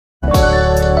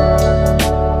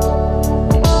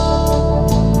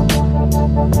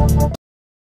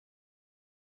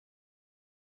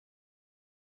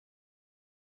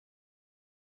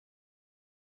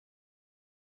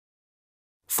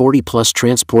40+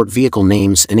 transport vehicle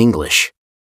names in English.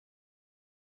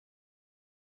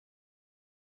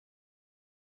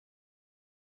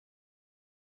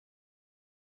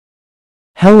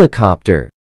 Helicopter,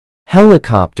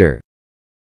 helicopter.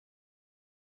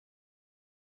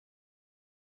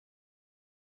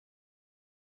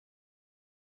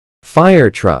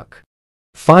 Fire truck,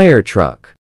 fire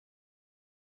truck.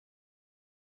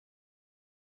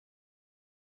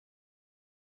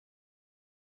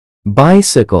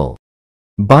 Bicycle,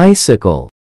 bicycle.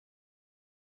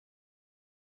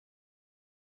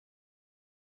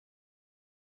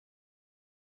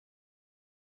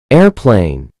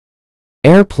 Airplane,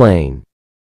 airplane.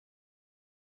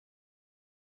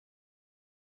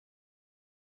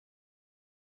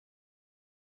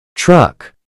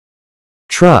 Truck,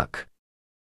 truck.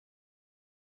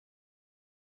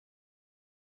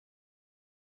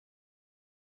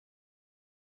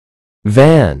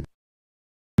 Van,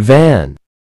 van.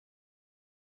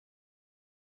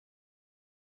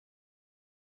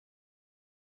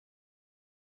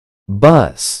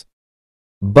 Bus,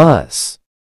 bus.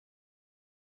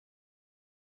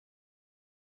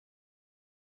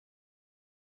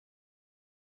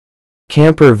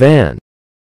 Camper van,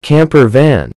 camper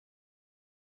van.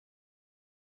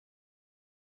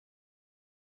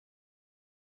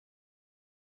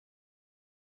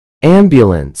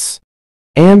 Ambulance,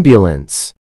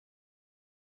 ambulance.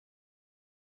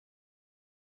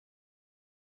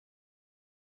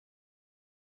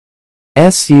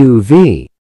 SUV,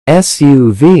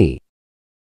 SUV.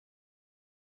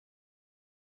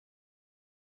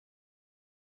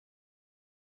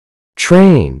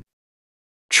 Train,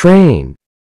 train.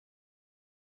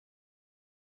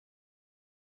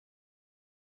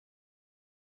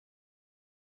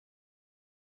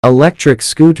 Electric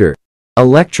scooter,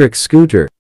 electric scooter.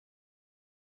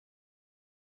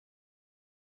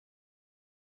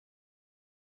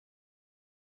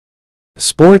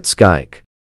 Sports bike,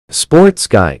 sports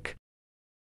bike.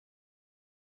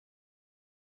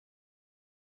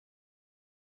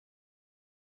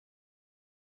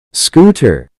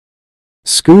 Scooter,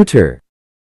 scooter.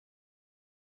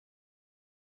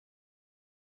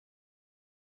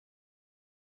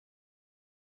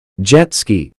 Jet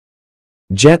ski,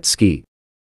 jet ski.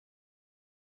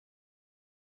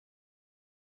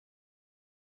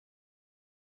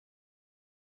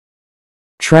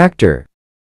 Tractor,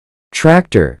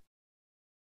 tractor.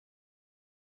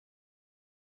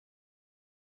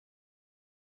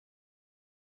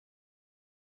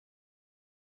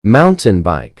 Mountain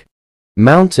bike,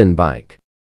 mountain bike.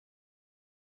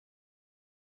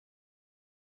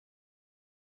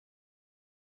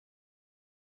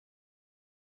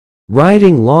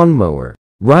 Riding lawnmower,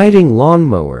 riding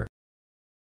lawnmower.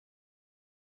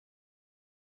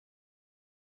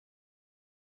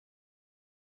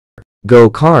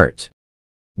 Go-kart,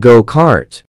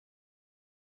 go-kart.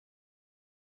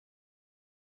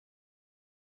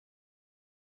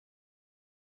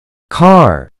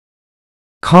 Car,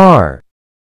 car.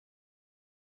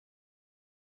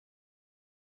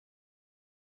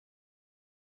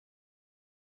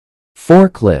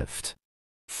 Forklift,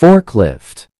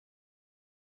 forklift.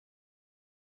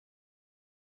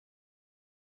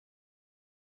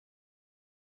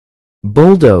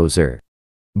 Bulldozer,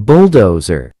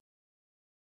 bulldozer.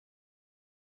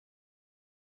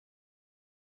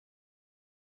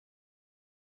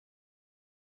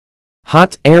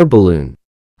 Hot air balloon,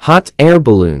 hot air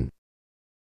balloon.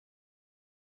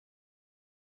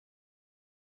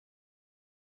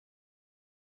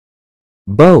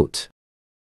 Boat,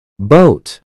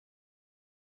 boat.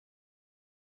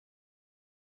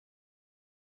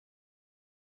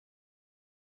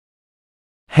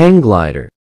 Hang glider,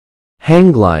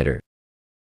 hang glider.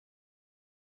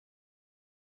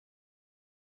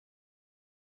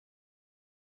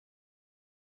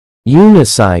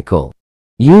 Unicycle,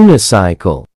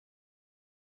 unicycle.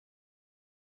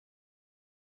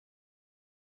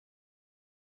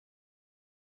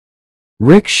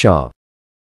 Rickshaw,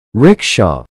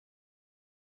 rickshaw.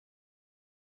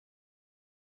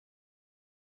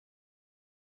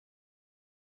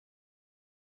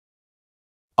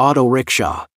 Auto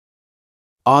rickshaw,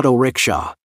 auto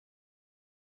rickshaw.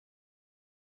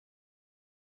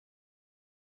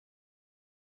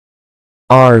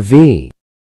 RV,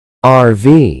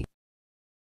 RV.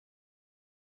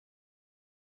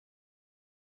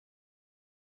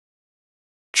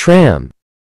 Tram,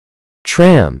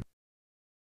 tram.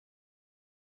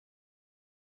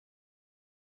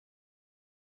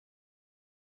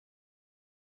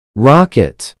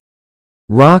 Rocket,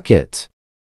 rocket.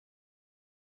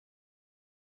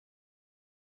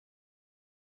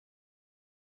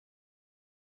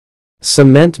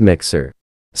 cement mixer,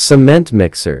 cement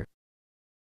mixer.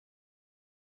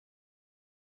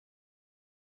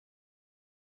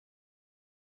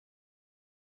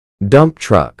 Dump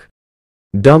truck,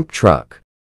 dump truck.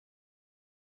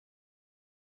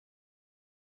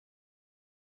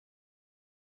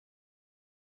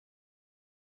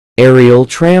 Aerial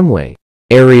tramway,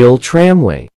 aerial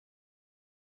tramway.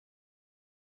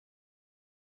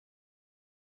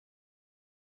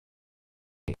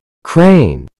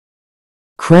 Crane,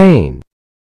 crane.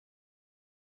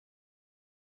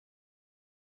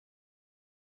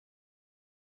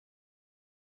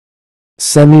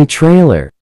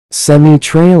 Semi-trailer,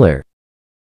 semi-trailer.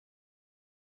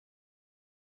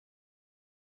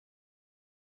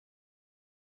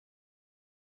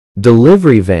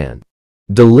 Delivery van,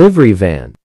 delivery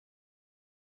van.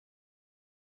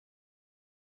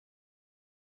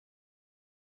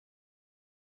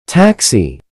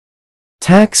 Taxi,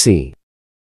 taxi.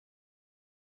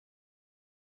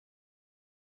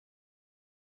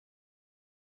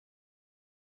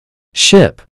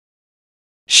 Ship,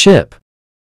 ship.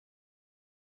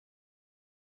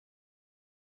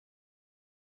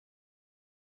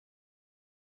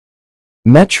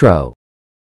 Metro,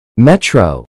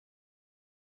 metro.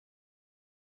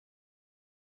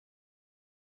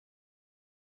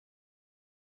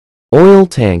 Oil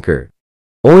tanker,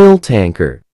 oil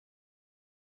tanker.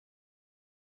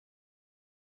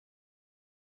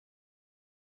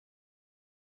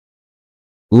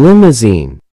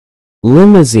 Limousine,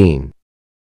 limousine.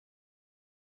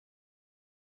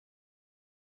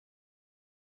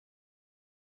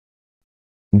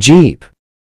 Jeep,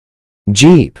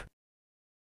 jeep.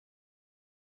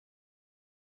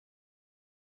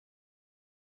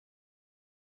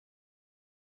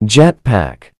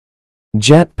 Jetpack,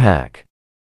 jetpack.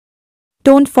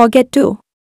 Don't forget to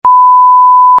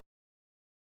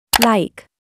like,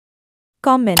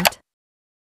 comment,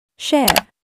 share,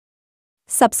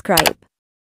 subscribe.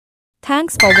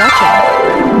 Thanks for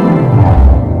watching.